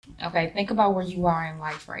Okay, think about where you are in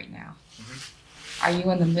life right now. Hmm. Are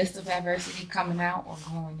you in the midst of adversity coming out or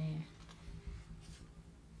going in?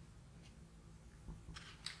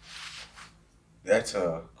 That's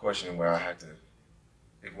a question where I have to.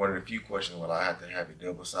 It's one of the few questions where I have to have it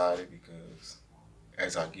double sided because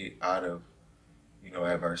as I get out of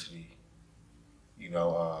adversity, you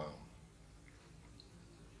know,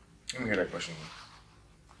 let me hear that question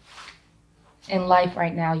again. In life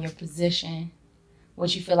right now, your position,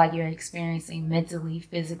 what you feel like you're experiencing mentally,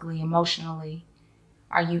 physically, emotionally.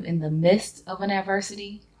 Are you in the midst of an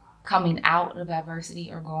adversity, coming out of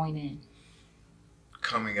adversity, or going in?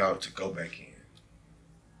 Coming out to go back in.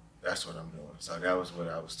 That's what I'm doing. So that was what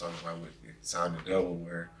I was talking about with it sounded double,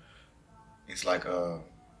 where it's like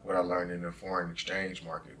what I learned in the foreign exchange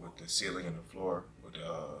market with the ceiling and the floor, with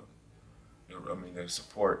the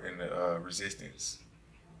support and the resistance.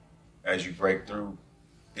 As you break through,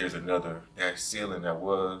 there's another that ceiling that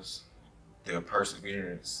was the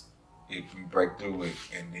perseverance. If you break through it,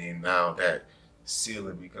 and then now that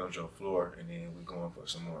ceiling becomes your floor, and then we're going for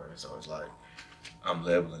some more. And so it's like I'm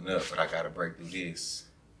leveling up, but I got to break through this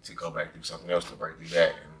to go back through something else to break through that.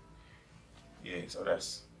 And yeah, so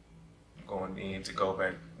that's going in to go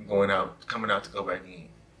back, going out, coming out to go back in.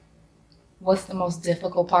 What's the most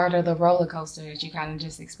difficult part of the roller coaster that you kind of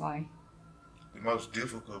just explained? The most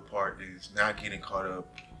difficult part is not getting caught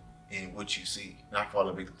up in what you see, not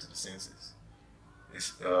falling victim to the senses.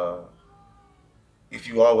 It's if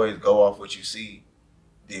you always go off what you see,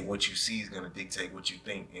 then what you see is going to dictate what you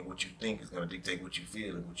think, and what you think is going to dictate what you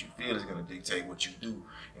feel, and what you feel is going to dictate what you do,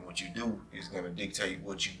 and what you do is going to dictate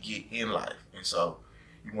what you get in life. And so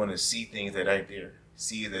you want to see things that ain't there,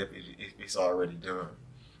 see it if it's already done.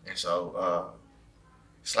 And so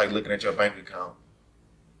it's like looking at your bank account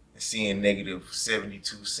and seeing negative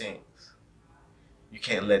 72 cents. You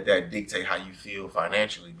can't let that dictate how you feel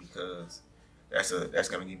financially, because that's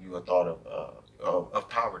gonna give you a thought of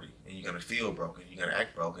poverty, and you're gonna feel broken. You're gonna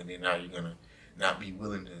act broken, and then now you're gonna not be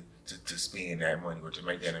willing to spend that money or to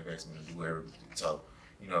make that investment or do everything. So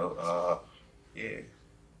you know, yeah,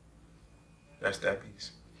 that's that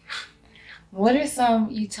piece. What are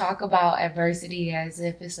some, you talk about adversity as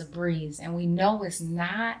if it's a breeze, and we know it's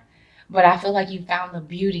not, but I feel like you found the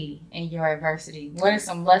beauty in your adversity. What are Yeah.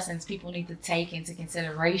 some lessons people need to take into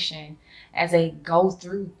consideration as they go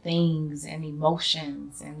through things and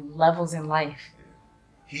emotions and levels in life? Yeah.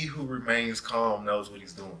 He who remains calm knows what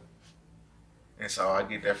he's doing. And so I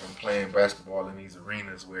get that from playing basketball in these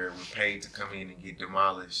arenas where we're paid to come in and get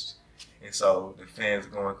demolished. And so the fans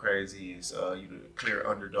going crazy. Is you the clear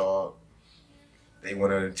underdog. They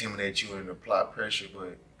want to intimidate you and apply pressure,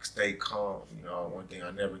 but stay calm. One thing,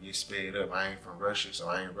 I never get sped up. I ain't from Russia, so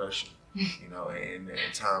I ain't Russian.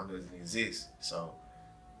 And time doesn't exist. So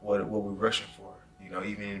what we rushing for?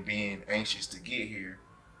 Even being anxious to get here,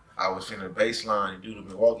 I was finna baseline and do the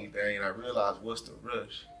Milwaukee thing, and I realized what's the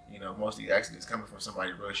rush. Most of these accidents coming from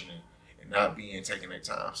somebody rushing and not being taking their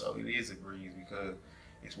time. So it is a breeze because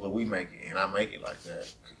it's what we make it, and I make it like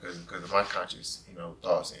that because of my conscious,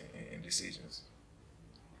 thoughts and decisions.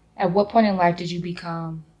 At what point in life did you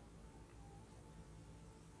become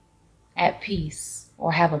at peace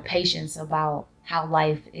or have a patience about how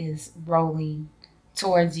life is rolling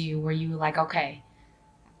towards you, where you were like, okay,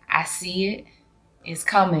 I see it, it's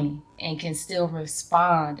coming, and can still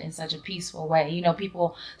respond in such a peaceful way?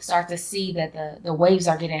 People start to see that the waves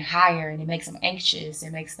are getting higher and it makes them anxious.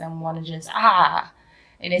 It makes them want to just,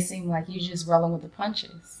 and it seemed like you just rolling with the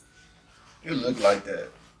punches. It look like that.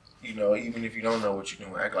 Even if you don't know what you're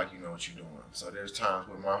doing, act like you know what you're doing. So there's times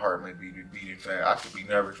where my heart may be beating fast. I could be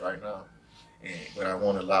nervous right now, but I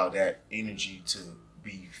won't allow that energy to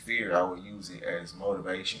be fear. I will use it as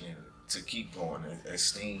motivation and to keep going as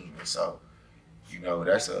steam. And so,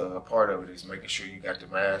 that's a part of it is making sure you got the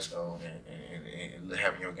mask on and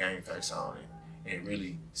having your game face on and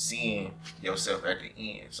really seeing yourself at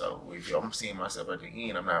the end. So if I'm seeing myself at the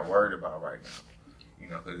end, I'm not worried about right now.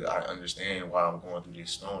 Because I understand why I'm going through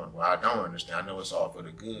this storm. Well, I don't understand. I know it's all for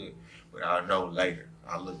the good, but I'll know later.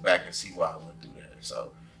 I'll look back and see why I went through that.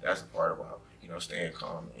 So that's a part about, staying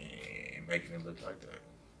calm and making it look like that.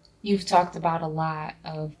 You've talked about a lot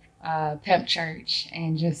of Pep Church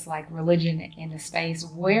and just like religion in the space.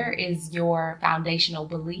 Where is your foundational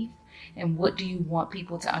belief, and what do you want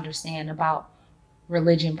people to understand about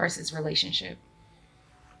religion versus relationship?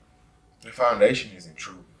 The foundation is in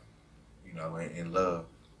truth, in love,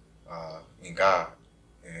 in God.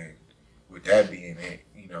 And with that being it,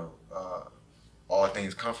 all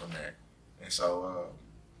things come from that. And so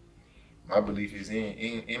my belief is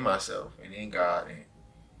in myself and in God and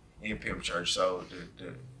in Pimp Church. So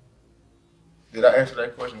Did I answer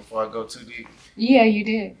that question before I go too deep? Yeah, you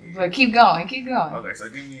did. But keep going. Okay, so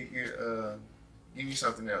give me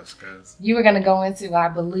something else, cause You were gonna go into, I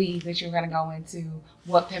believe that you were gonna go into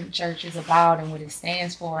what Pimp Church is about and what it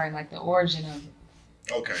stands for and like the origin of it.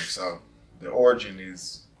 okay, so the origin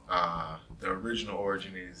is the original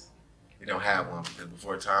origin is it don't have one because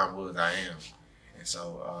before time was I am, and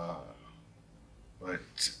so but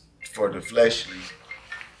for the fleshly,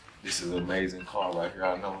 this is an amazing car right here.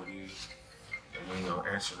 I know it is, and we ain't gonna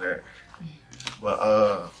answer that.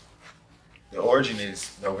 But the origin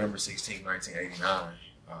is November 16, 1989,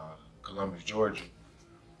 Columbus, Georgia.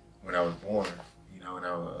 When I was born, and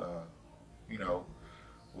I you know,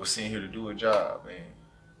 was sent here to do a job, and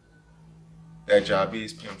that job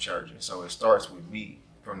is Pimp Church. And so it starts with me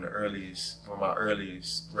from my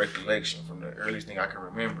earliest recollection, from the earliest thing I can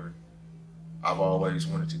remember. I've always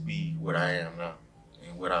wanted to be what I am now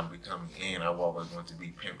and what I'm becoming in. I've always wanted to be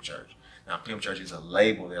Pimp Church. Now, Pimp Church is a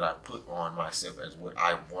label that I put on myself as what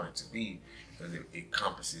I want it to be because it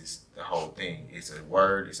encompasses the whole thing. It's a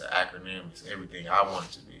word, it's an acronym, it's everything I want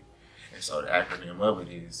it to be. And so the acronym of it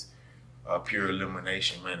is Pure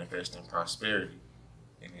Illumination, Manifesting Prosperity.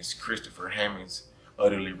 And it's Christopher Hammonds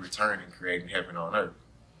utterly returning, creating heaven on earth.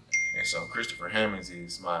 And so Christopher Hammonds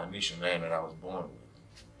is my initial name that I was born with.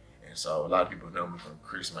 And so a lot of people know me from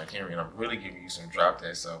Chris McHenry, and I'm really giving you some drop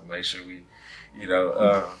that, so make sure we,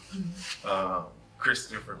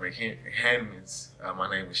 Christopher Hammonds, my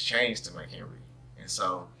name was changed to McHenry. And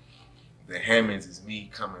so the Hammonds is me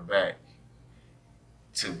coming back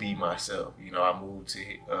to be myself. I moved to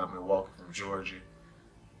Milwaukee from Georgia.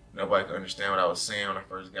 Nobody could understand what I was saying when I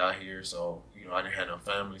first got here, so I didn't have no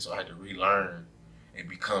family, so I had to relearn and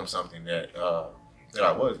become something that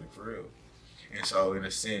I wasn't for real. And so, in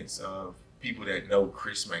a sense of people that know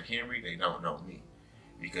Chris McHenry, they don't know me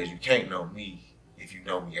because you can't know me if you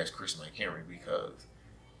know me as Chris McHenry because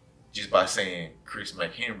just by saying Chris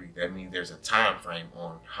McHenry, that means there's a time frame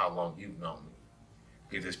on how long you've known me.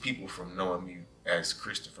 Because there's people from knowing me as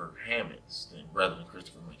Christopher Hammonds rather than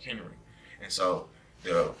Christopher McHenry. And so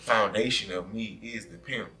the foundation of me is the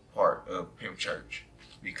pimp part of Pimp Church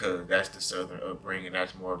because that's the Southern upbringing.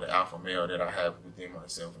 That's more of the alpha male that I have within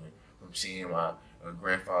myself. And from seeing my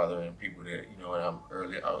grandfather and people that, when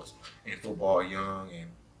I was in football young, and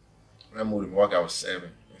when I moved to Milwaukee, I was 7.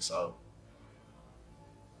 And so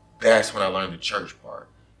that's when I learned the church part.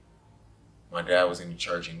 My dad was in the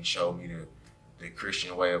church and he showed me the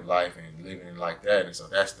Christian way of life and living it like that. And so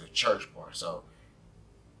that's the church part. So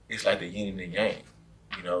it's like the yin and the yang.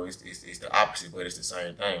 It's the opposite, but it's the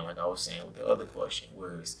same thing. Like I was saying with the other question,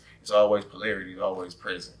 where it's always polarity, it's always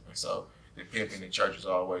present. And so the pimp in the church is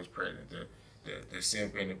always present. The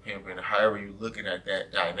simp and the pimp, and however you're looking at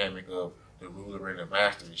that dynamic of the ruler and the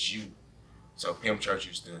master, is you. So Pimp Church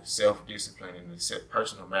is the self-discipline and the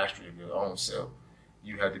personal mastery of your own self.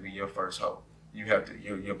 You have to be your first hope. You have to.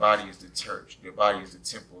 Your body is the church. Your body is the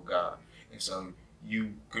temple of God, and so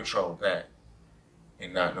you control that,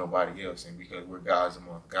 and not nobody else. And because we're gods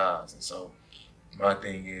among gods, and so my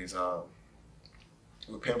thing is,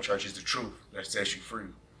 with Pimp Church is the truth that sets you free,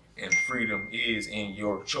 and freedom is in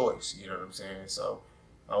your choice. You know what I'm saying? So,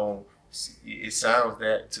 it sounds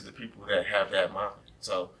that to the people that have that mind.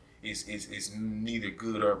 So. It's neither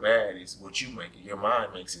good or bad. It's what you make it. Your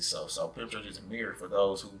mind makes it so. So Pimp Church is a mirror for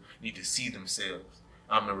those who need to see themselves.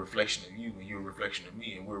 I'm a reflection of you, and you're a reflection of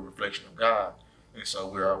me, and we're a reflection of God. And so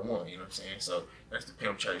we're our one. You know what I'm saying? So that's the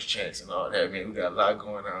Pimp Church chants and all that. Man, we got a lot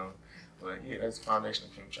going on. But yeah, that's the foundation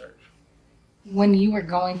of Pimp Church. When you were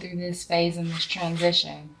going through this phase and this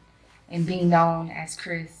transition and being known as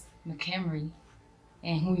Chris McHenry,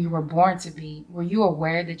 and who you were born to be, were you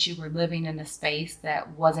aware that you were living in a space that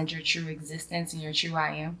wasn't your true existence and your true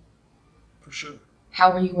I am? For sure.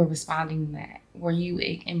 How were you responding to that? Were you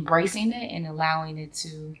embracing it and allowing it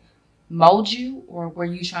to mold you, or were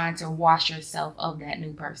you trying to wash yourself of that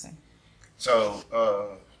new person? So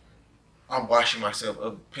I'm washing myself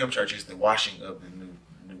of Pimp Church is the washing of the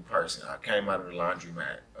new person. I came out of the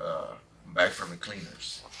laundromat, back from the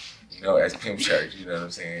cleaners, as Pimp Church. You know what I'm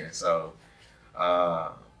saying? So.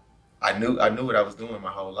 I knew what I was doing my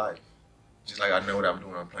whole life. Just like I know what I'm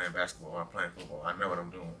doing. I'm playing basketball. I'm playing football. I know what I'm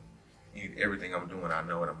doing. Everything I'm doing, I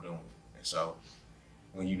know what I'm doing. And so,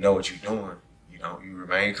 when you know what you're doing, you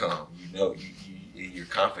remain calm. You're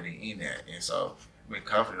confident in that. And so, I've been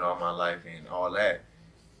confident all my life and all that.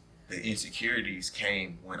 The insecurities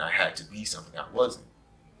came when I had to be something I wasn't.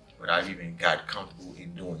 But I even got comfortable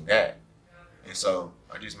in doing that. And so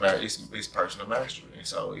I just married. It's personal mastery, and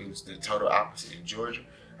so it was the total opposite. In Georgia,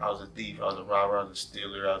 I was a thief, I was a robber, I was a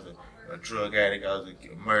stealer, I was a drug addict, I was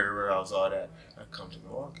a murderer, I was all that. I come to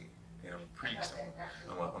Milwaukee, and I'm a priest,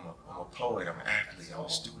 I'm a poet, I'm an athlete, I'm a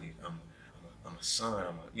student, I'm a son,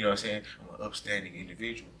 you know what I'm saying? I'm an upstanding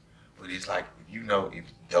individual. But it's like, if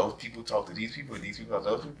those people talk to these people and these people talk to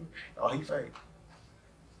those people, oh, he fake.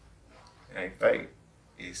 It ain't fake.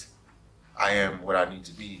 It's, I am what I need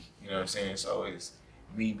to be. You know what I'm saying? So it's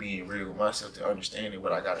me being real with myself to understanding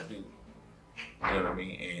what I gotta do. You know what I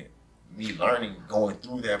mean? And me learning, going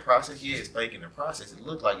through that process, yeah, it's fake in the process. It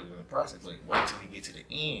looked like it in the process, but wait till you get to the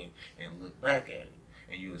end and look back at it,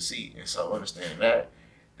 and you will see. And so understand that.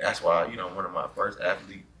 That's why, one of my first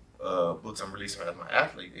athlete books I'm releasing as my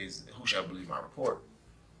athlete is Who Shall Believe My Report?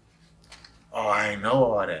 Oh, I ain't know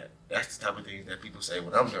all that. That's the type of things that people say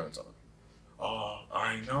when I'm done talking. Oh,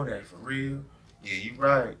 I ain't know that for real. Yeah, you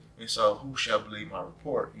right. And so, who shall believe my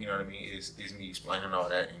report? You know what I mean? Is me explaining all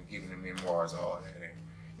that and giving the memoirs all that,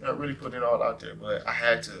 and really putting it all out there. But I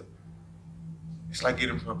had to. It's like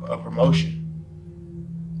getting a promotion.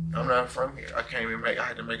 I'm not from here. I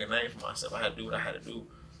had to make a name for myself. I had to do what I had to do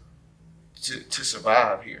to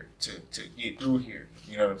survive here, to get through here.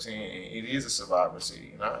 You know what I'm saying? And it is a survivor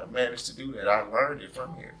city, and I managed to do that. I learned it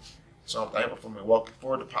from here. So I'm thankful for Milwaukee,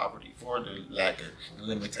 for the poverty, for the lack of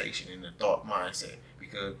limitation in the thought mindset,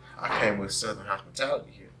 because I came with Southern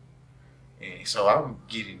hospitality here. And so I'm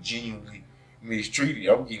getting genuinely mistreated.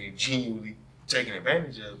 I'm getting genuinely taken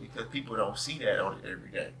advantage of because people don't see that on it every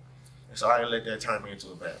day. And so I didn't let that turn me into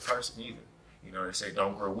a bad person either. They say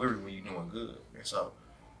don't grow weary when you're doing good. And so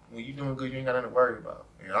when you're doing good, you ain't got nothing to worry about.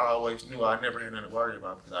 And I always knew I never had nothing to worry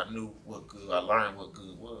about because I knew what good, I learned what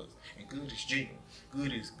good was. And good is genuine.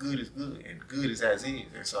 Good is good is good, and good is as is.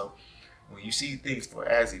 And so when you see things for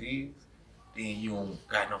as it is, then you don't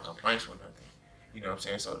got no complaints for nothing. You know what I'm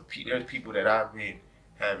saying? So there's people that I've been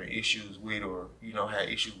having issues with, or had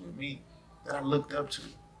issues with me, that I looked up to. You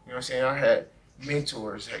know what I'm saying? I had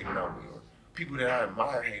mentors hating on me, or people that I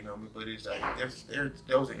admire hating on me, but it's like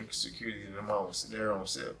those are insecurities in their own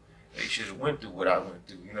self. They should have went through what I went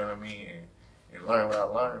through. You know what I mean? And learned what I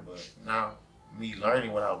learned. But now, me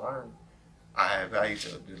learning what I learned, I add value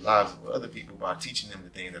to the lives of other people by teaching them the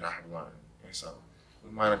things that I have learned. And so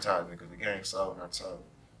we monetize it because the game's sold, not sold.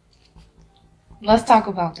 Let's talk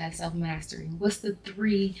about that self-mastery. What's the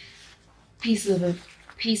 3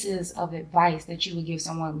 pieces of advice that you would give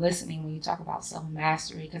someone listening when you talk about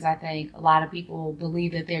self-mastery? Because I think a lot of people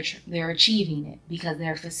believe that they're achieving it because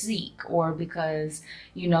they're physique, or because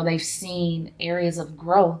they've seen areas of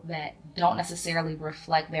growth that don't necessarily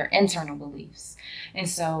reflect their internal beliefs. And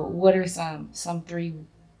so what are some 3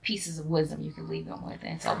 pieces of wisdom you could leave them with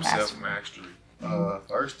in self-mastery? Self-mastery.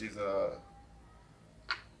 First is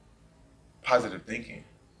positive thinking.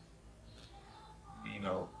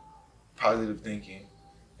 Positive thinking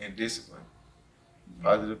and discipline.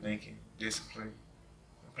 Positive thinking, discipline,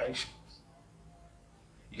 and patience.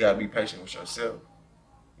 You gotta be patient with yourself.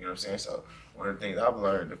 You know what I'm saying? So one of the things I've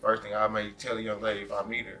learned, the first thing I may tell a young lady if I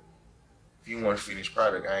meet her, if you want to finish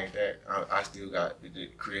product, I ain't that. I still got the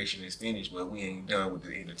creation is finished, but we ain't done with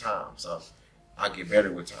the end of time. So I get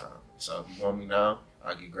better with time. So if you want me now,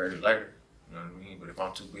 I'll get greater later. You know what I mean? But if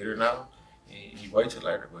I'm too bitter now, you wait till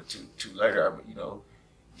later. But too later,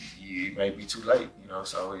 it may be too late.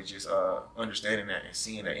 So it's just understanding that and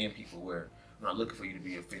seeing that in people, where I'm not looking for you to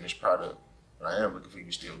be a finished product, but I am looking for you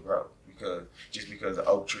to still grow. Because just because the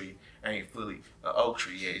oak tree ain't fully an oak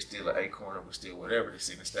tree, yeah, it's still an acorn, but still whatever it's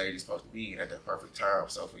in the stage it's supposed to be in at that perfect time.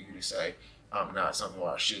 So for you to say I'm not something, or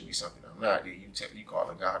I should be something I'm not, then you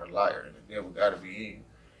calling God a liar, and the devil got to be in you.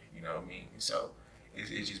 You know what I mean? So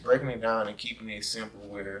it's just breaking it down and keeping it simple,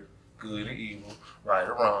 where good and evil, right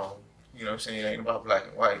or wrong. You know what I'm saying? It ain't about black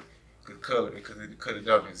and white, because the color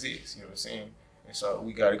doesn't exist. You know what I'm saying? And so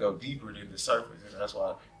we got to go deeper than the surface, and that's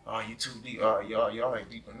why. Oh, you too deep. Oh, y'all ain't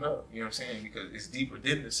deep enough. You know what I'm saying? Because it's deeper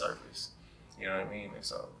than the surface. You know what I mean? And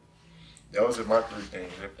so those are my 3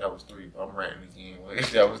 things. If that was 3, I'm ranting again.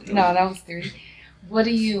 If that was 3. No, that was 3. What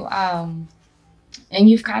do you and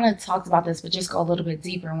you've kind of talked about this, but just go a little bit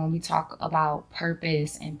deeper when we talk about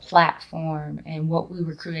purpose and platform and what we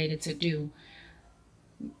were created to do.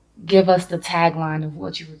 Give us the tagline of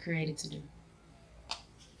what you were created to do.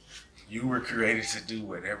 You were created to do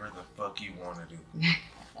whatever the fuck you want to do.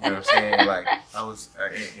 You know what I'm saying? Like, I was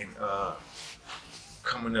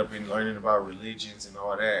coming up and learning about religions and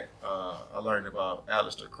all that. I learned about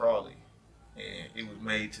Aleister Crowley, and he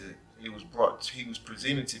was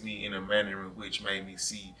presented to me in a manner in which made me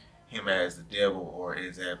see him as the devil, or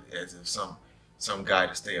as if some guy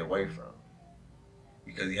to stay away from,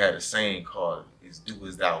 because he had a saying called "is do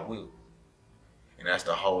as thou wilt." And that's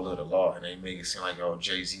the whole of the law. And they make it seem like, oh,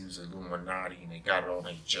 Jay-Z was Illuminati, and they got it on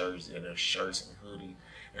their jersey and their shirts and hoodie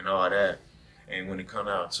and all that. And when it come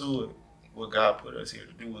out to it, what God put us here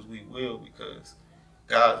to do as we will, because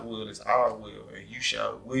God's will is our will, and you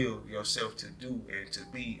shall will yourself to do and to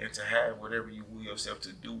be and to have whatever you will yourself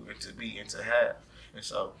to do and to be and to have. And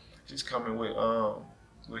so, just coming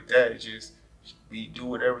with that, just do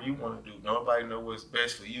whatever you want to do. Nobody know what's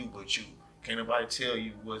best for you but you. Can't nobody tell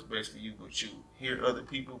you what's best for you but you. Hear other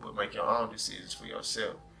people, but make your own decisions for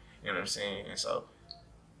yourself. You know what I'm saying? And so,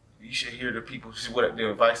 you should hear the people, what the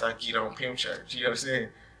advice I get on Pimp Church. You know what I'm saying?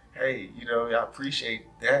 Hey, I appreciate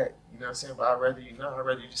that. You know what I'm saying? But I'd rather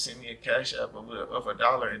you just send me a cash app of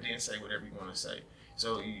 $1 and then say whatever you want to say.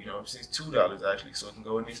 So, since $2 actually, so it can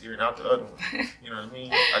go in this ear and out the other one. You know what I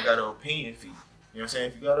mean? I got an opinion fee. You know what I'm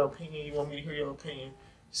saying? If you got an opinion, you want me to hear your opinion,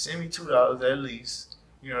 send me $2 at least.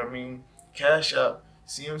 You know what I mean? Cash app,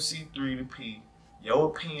 CMC3 to P, your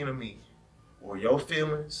opinion of me, or your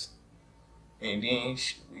feelings, and then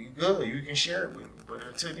you good. You can share it with me. But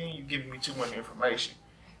until then, you're giving me too much information.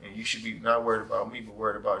 And you should be not worried about me, but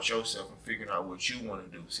worried about yourself and figuring out what you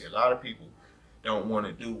want to do. See, a lot of people don't want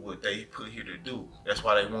to do what they put here to do. That's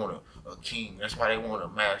why they want a king. That's why they want a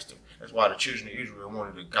master. That's why the children of Israel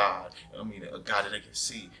wanted a God. a God that they can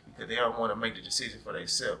see, because they don't want to make the decision for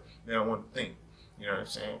themselves. They don't want to think. You know what I'm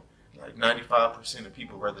saying? Like 95% of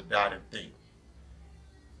people rather die than think.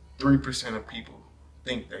 3% of people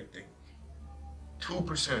think they think.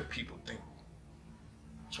 2% of people think.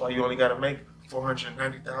 That's why you only got to make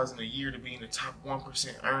 $490,000 a year to be in the top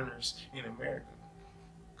 1% earners in America.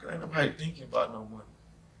 Cause ain't nobody thinking about no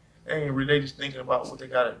money. They just thinking about what they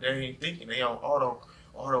got. They ain't thinking. They on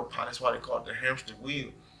autopilot. That's why they call it the hamster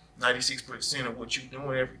wheel. 96% of what you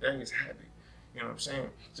doing every day is habit. You know what I'm saying?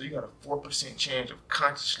 So you got a 4% chance of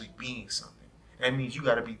consciously being something. That means you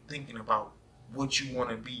got to be thinking about what you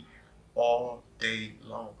want to be all day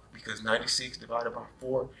long, because 96 divided by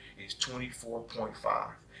 4 is 24.5.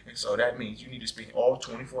 And so that means you need to spend all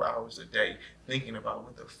 24 hours a day thinking about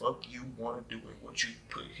what the fuck you want to do and what you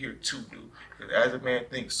put here to do. Because as a man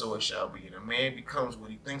thinks, so it shall be. And a man becomes what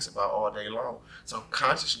he thinks about all day long. So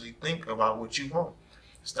consciously think about what you want.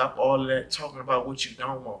 Stop all of that talking about what you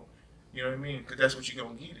don't want. You know what I mean? Because that's what you're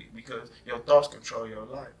going to get it. Because your thoughts control your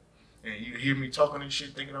life. And you hear me talking this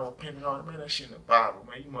shit, thinking I'm a pimp and all that, man, that shit in the Bible,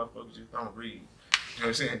 man. You motherfuckers just don't read. You know what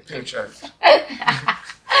I'm saying? Pimp Church.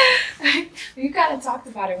 You kind of talked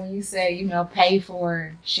about it when you said, pay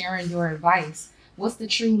for sharing your advice. What's the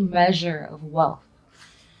true measure of wealth?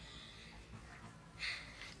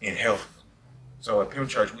 In health. So at Pimp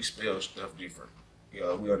Church, we spell stuff different.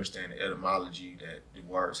 We understand the etymology that the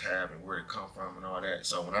words have and where they come from and all that.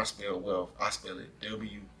 So when I spell wealth, I spell it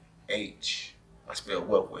W-H. I spell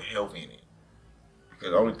wealth with health in it.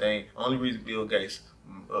 Because the only reason Bill Gates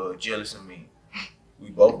jealous of me, we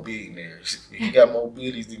both billionaires. He got more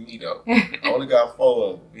billies than me though. I only got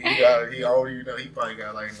 4 of them. He probably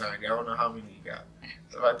got like 90. I don't know how many he got.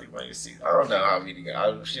 So I think like 6. I don't know how many he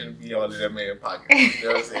got. I shouldn't be all in that man's pocket. You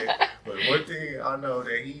know what I'm saying? But one thing I know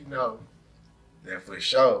that he know that for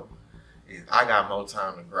sure is I got more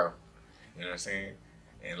time to grow. You know what I'm saying?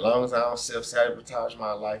 And as long as I don't self-sabotage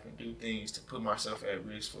my life and do things to put myself at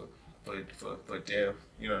risk for death,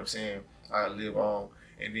 you know what I'm saying? I live on,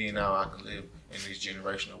 and then now I can live in this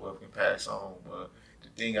generational wealth can pass on. But the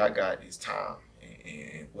thing I got is time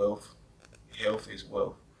and wealth. Health is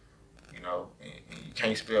wealth, and you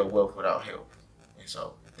can't spell wealth without health. And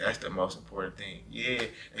so that's the most important thing. Yeah,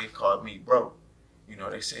 they called me broke.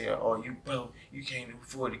 They say, oh, you broke, you can't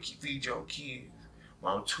afford to feed your kids.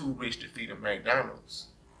 Well, I'm too rich to feed them McDonald's.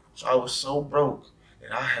 So I was so broke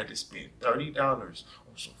that I had to spend $30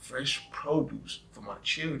 on some fresh produce for my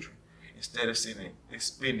children instead of spending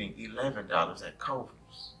 $11 at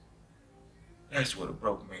Culver's. That's what a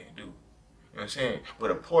broke man do. You know what I'm saying?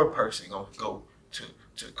 But a poor person gonna go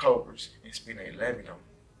to Culver's and spend $11 on it.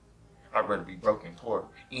 I'd rather be broke than poor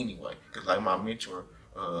anyway. Because like my mentor,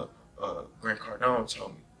 Grant Cardone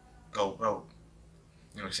told me, go broke.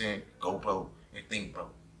 You know what I'm saying? Go broke and think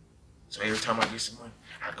broke. So every time I get some money,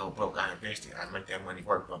 I go broke, I invest it, I make that money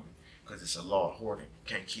work for me. Because it's a law of hoarding,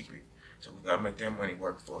 can't keep it. So we gotta make that money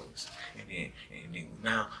work for us. And then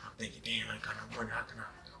now I'm thinking, damn, I ain't got no money, how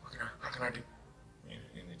can I do?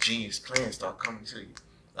 And the genius plans start coming to you.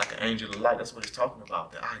 Like an angel of light, that's what it's talking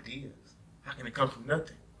about, the ideas. How can it come from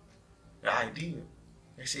nothing? The idea.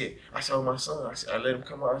 That's it. I told my son, I let him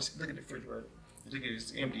come out, I said, look at the refrigerator. Look at it,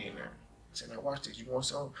 it's empty in there. I said, now watch this, you want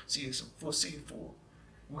some? See, it's some full seafood.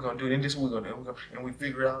 We're gonna do it, and this is what we're gonna do. And we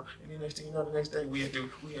figure it out, and then next thing you know, the next day we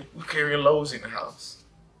carrying loads in the house.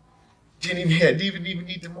 Didn't even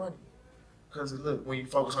need the money. Because look, when you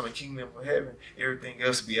focus on the kingdom of heaven, everything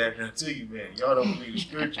else will be added unto you, man. Y'all don't believe the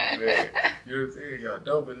scriptures, man. You know what I'm saying? Y'all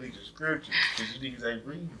don't believe the scriptures because you niggas ain't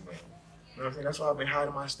reading, man. You know know what I'm saying? That's why I've been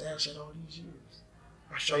hiding my stash at all these years.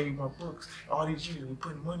 I show you my books. All these years, we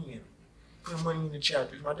putting money in them. Putting money in the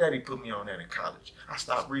chapters. My daddy put me on that in college. I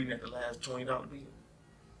stopped reading at the last $20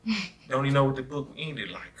 bill. Don't even know what the book ended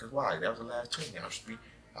like. Because why? That was the last 20. I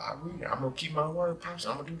read it. I'm going to keep my word, Pops.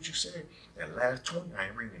 I'm going to do what you said. That last 20, I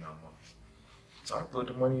ain't reading no more. So I put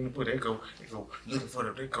the money in the book. They go looking for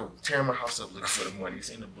they go tearing my house up looking for the money. It's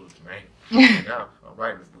in the books, man. And now I'm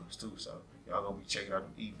writing the books too. So y'all gonna be checking out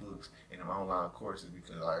the e-books and them online courses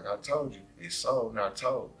because like I told you, it's sold, not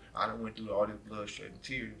told. I done went through all this blood, sweat, and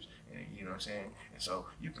tears, and you know what I'm saying? And so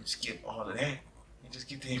you can skip all of that and just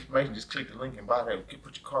get the information. Just click the link and buy that.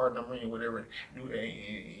 Put your card number in, whatever, and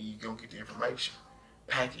you gonna get the information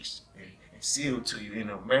packaged and sealed to you in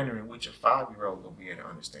a manner in which a 5-year-old gonna be able to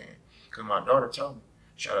understand. Because my daughter told me,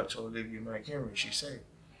 shout out to Olivia McHenry, she said,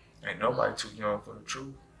 ain't nobody too young for the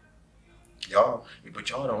truth. Y'all, but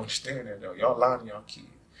y'all don't understand that though. Y'all lying to y'all kids.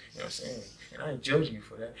 You know what I'm saying? And I ain't judging you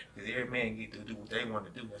for that, because every man get to do what they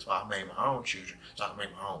want to do. That's why I made my own children, so I can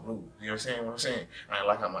make my own rules. You know what I'm saying? I ain't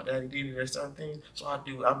like how my daddy did it at certain things, so I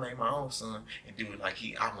made my own son and do it like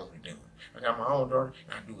I want to do it. I got my own daughter,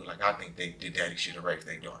 and I do it like I think the daddy should have raised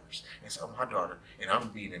their daughters. And so my daughter, and I'm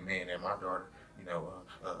being the man that my daughter,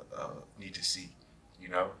 need to see,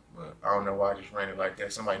 but I don't know why I just ran it like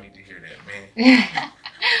that. Somebody need to hear that, man.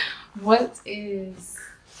 What is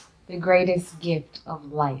the greatest gift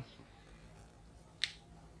of life?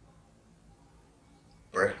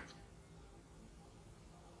 Breath.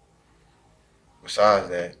 Besides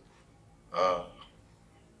that,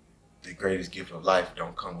 the greatest gift of life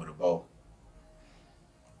don't come with a bow,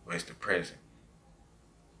 but it's the present.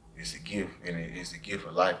 It's a gift, and it's a gift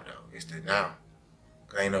of life, though. It's the now.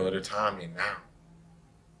 Cause ain't no other time than now.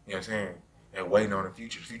 You know what I'm saying? And waiting on the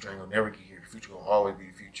future. The future ain't gonna never get here. The future gonna always be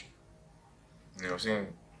the future. You know what I'm saying?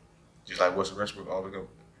 Just like Russell Westbrook always gonna.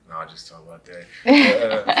 No, I just talk about that.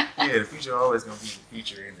 Yeah, the future always gonna be the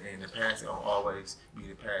future, and the past gonna always be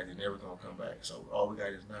the past. It's never gonna come back. So all we got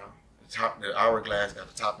is now. The hourglass got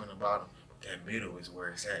the top and the bottom, but that middle is where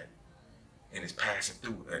it's at, and it's passing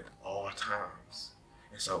through at all times.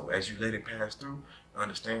 And so as you let it pass through,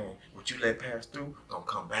 understand what you let pass through gonna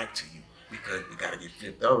come back to you, because it gotta get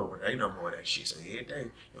flipped over when ain't no more of that shit. So every day,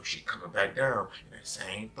 your shit coming back down, and that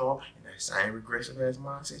same thought and that same regressive ass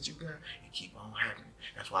mindset you got, it keep on happening.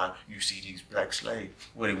 That's why you see these black slaves,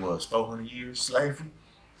 what it was, 400 years slavery.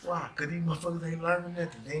 Why? Because these motherfuckers ain't learning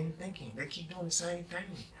nothing. They ain't thinking. They keep doing the same thing.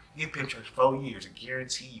 Give Pimp Church 4 years, and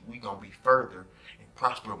guarantee we gonna be further and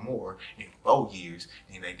prosper more in 4 years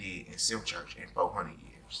than they did in Sim Church in 400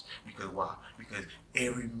 years. Because why? Because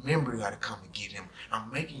every member gotta come and get him.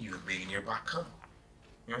 I'm making you a millionaire by coming.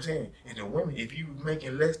 You know what I'm saying? And the women, if you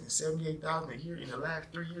making less than $78,000 a year in the last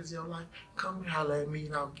 3 years of your life, come and holler at me,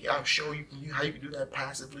 and I'll show you how you can do that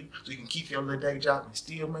passively, so you can keep your little day job and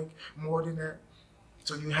still make more than that.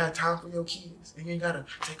 So you have time for your kids, and you ain't gotta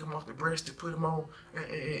take them off the breast to put them on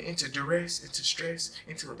into duress, into stress,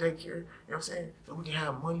 into a daycare. You know what I'm saying? So we can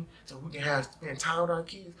have money, so we can spend time with our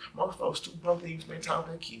kids. Most folks too broke, they even spend time with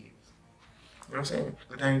their kids. You know what I'm saying?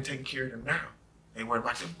 But they ain't taking care of them now. They worry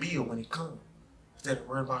about the bill when it comes, instead of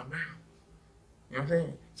worrying about now. You know what I'm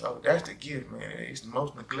saying? So that's the gift, man. It's the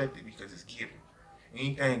most neglected because it's given.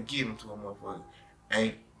 Anything given to a motherfucker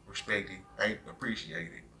ain't respected, ain't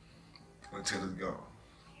appreciated until it's gone.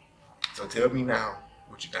 So tell me now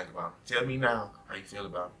what you think about it. Tell me now how you feel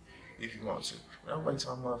about it, if you want to. But don't wait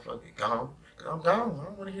till I'm motherfucking gone, because I'm gone. I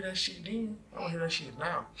don't want to hear that shit then. I want to hear that shit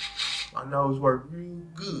now. My nose work real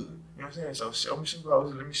good. You know what I'm saying? So show me some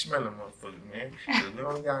roses. Let me smell them motherfuckers, man. Because we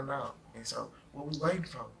only got now. And so what we waiting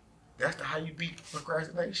for? That's how you beat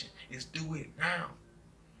procrastination. Is do it now.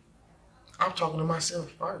 I'm talking to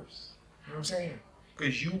myself first. You know what I'm saying?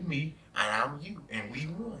 Because you, me, and I'm you. And we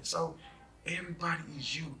won. So everybody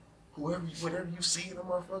is you. Whatever you see in a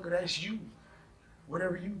motherfucker, that's you.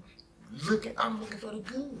 Whatever you looking, I'm looking for the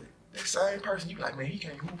good. That same person, you like, man, he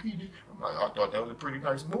can't hoop, he did. I'm like, I thought that was a pretty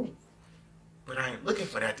nice move. But I ain't looking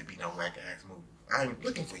for that to be no whack ass move. I ain't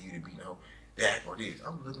looking for you to be no that or this.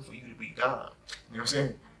 I'm looking for you to be God. You know what I'm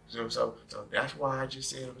saying? So that's why I just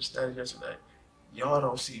said in the study yesterday, y'all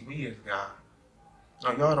don't see me as God.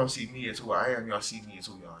 No, y'all don't see me as who I am. Y'all see me as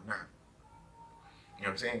who y'all not. You know what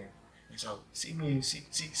I'm saying? And so see,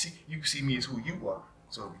 you see me as who you are.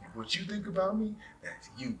 So what you think about me, that's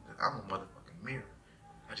you. I'm a motherfucking mirror.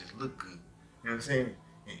 I just look good. You know what I'm saying?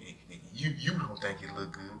 And you don't think it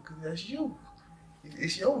look good because that's you.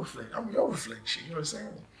 It's your reflection. I'm your reflection. You know what I'm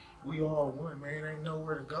saying? We all one, man. Ain't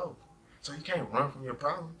nowhere to go. So you can't run from your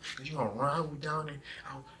problem, because you gonna run. I was down there.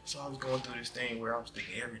 So I was going through this thing where I was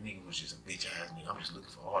thinking every nigga was just a bitch ass nigga. I'm just looking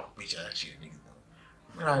for all the bitch ass shit niggas doing.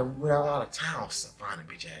 Man, I went out of town finding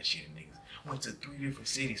bitch ass shit in niggas. Went to 3 different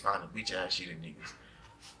cities finding bitch ass shit in niggas.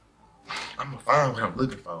 I'm gonna find what I'm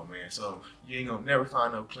looking for, man. So you ain't gonna never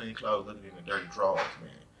find no clean clothes looking in the dirty drawers,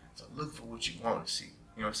 man. So look for what you want to see.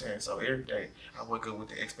 You know what I'm saying? So every day I wake up with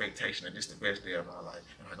the expectation that this is the best day of my life,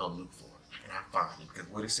 and I go look for it, and I find it. Because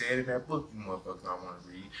what it said in that book, you motherfuckers don't want to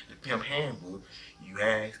read, the Pimp Handbook, you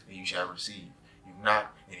ask and you shall receive. You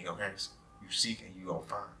knock and you gonna answer. You seek and you gonna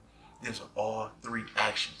find. These are all 3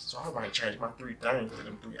 actions. So I might change my 3 things to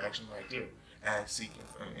them 3 actions right there. Ask, seek,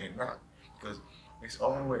 and knock. Because it's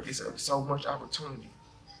so much opportunity.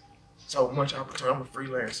 So much opportunity. I'm a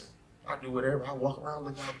freelancer. I do whatever. I walk around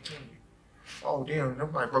looking for opportunity. Oh damn,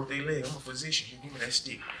 somebody broke their leg. I'm a physician. Here, give me that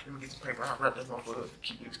stick. Let me get some paper. I'll wrap that motherfucker up.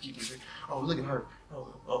 Keep it. Oh, look at her.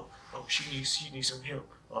 Oh, she needs some help.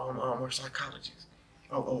 I'm a psychologist.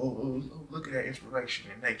 Oh, look at that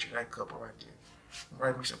inspiration in nature. That couple right there.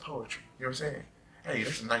 Write me some poetry. You know what I'm saying? Hey,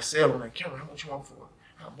 that's a nice sale on that camera. How much you want for it?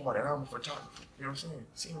 I bought it. I'm a photographer. You know what I'm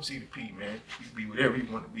saying? CMC man. You can be whatever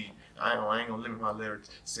you want to be. I ain't gonna limit my letter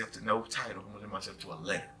self to no title. I'm gonna limit myself to a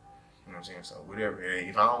letter. You know what I'm saying? So whatever.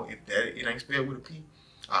 If it ain't spelled with a P,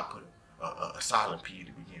 I put a silent P at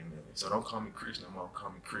the beginning of it. So don't call me Chris no more. Call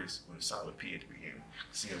me Chris with a silent P at the beginning.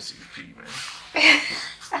 CMC man.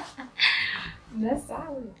 That's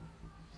solid.